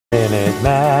Minute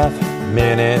Math.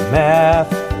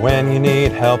 When you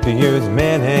need help, you use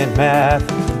Minute Math.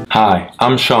 Hi,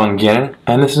 I'm Sean Gannon,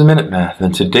 and this is Minute Math,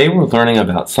 and today we're learning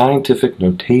about scientific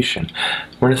notation.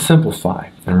 We're going to simplify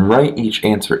and write each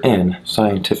answer in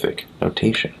scientific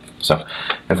notation. So,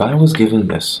 if I was given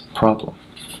this problem,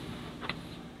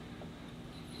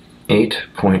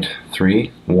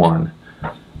 8.31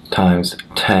 times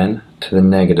 10 to the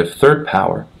negative third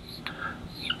power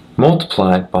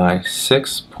multiplied by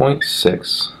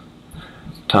 6.6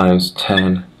 times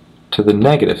 10 to the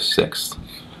negative sixth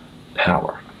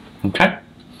power. Okay?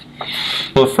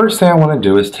 Well, the first thing I want to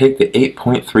do is take the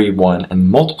 8.31 and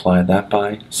multiply that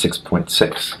by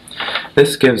 6.6.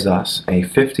 This gives us a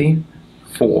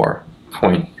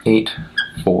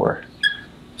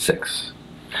 54.846.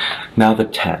 Now the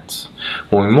tens.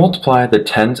 When we multiply the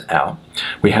tens out,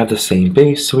 we have the same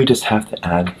base, so we just have to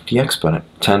add the exponent.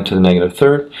 10 to the negative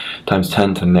third times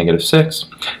 10 to the negative 6.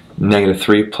 Negative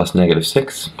 3 plus negative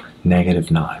 6,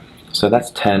 negative 9. So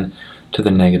that's 10 to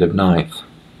the negative 9th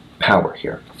power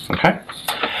here. Okay?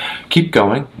 Keep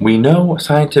going. We know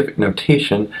scientific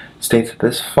notation states that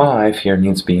this 5 here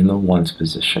needs to be in the ones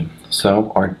position.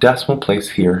 So our decimal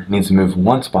place here needs to move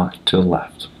one spot to the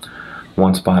left.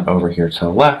 One spot over here to the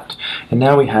left, and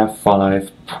now we have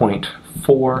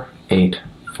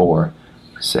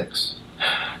 5.4846.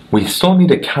 We still need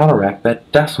to counteract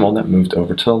that decimal that moved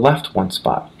over to the left one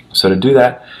spot. So to do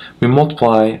that, we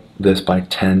multiply this by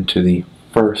 10 to the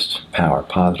first power,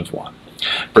 positive 1.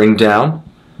 Bring down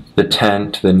the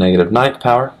 10 to the negative 9th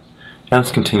power, and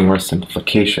let's continue our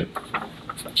simplification.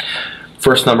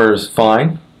 First number is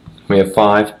fine. We have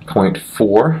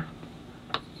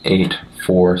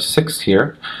 5.4846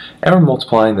 here, and we're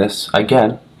multiplying this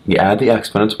again. We add the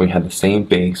exponents, we have the same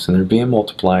base, and they're being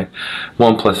multiplied.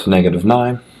 1 plus negative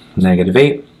 9, negative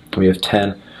 8. We have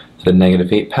 10 to the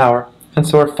negative 8 power, and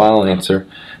so our final answer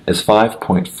is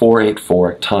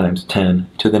 5.484 times 10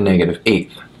 to the negative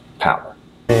 8th power.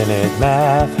 Minute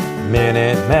Math.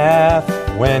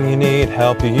 When you need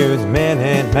help, you use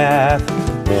Minute Math.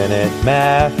 Minute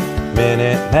Math.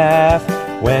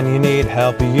 When you need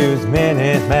help, you use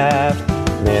Minute Math.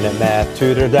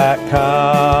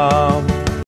 MinuteMathTutor.com.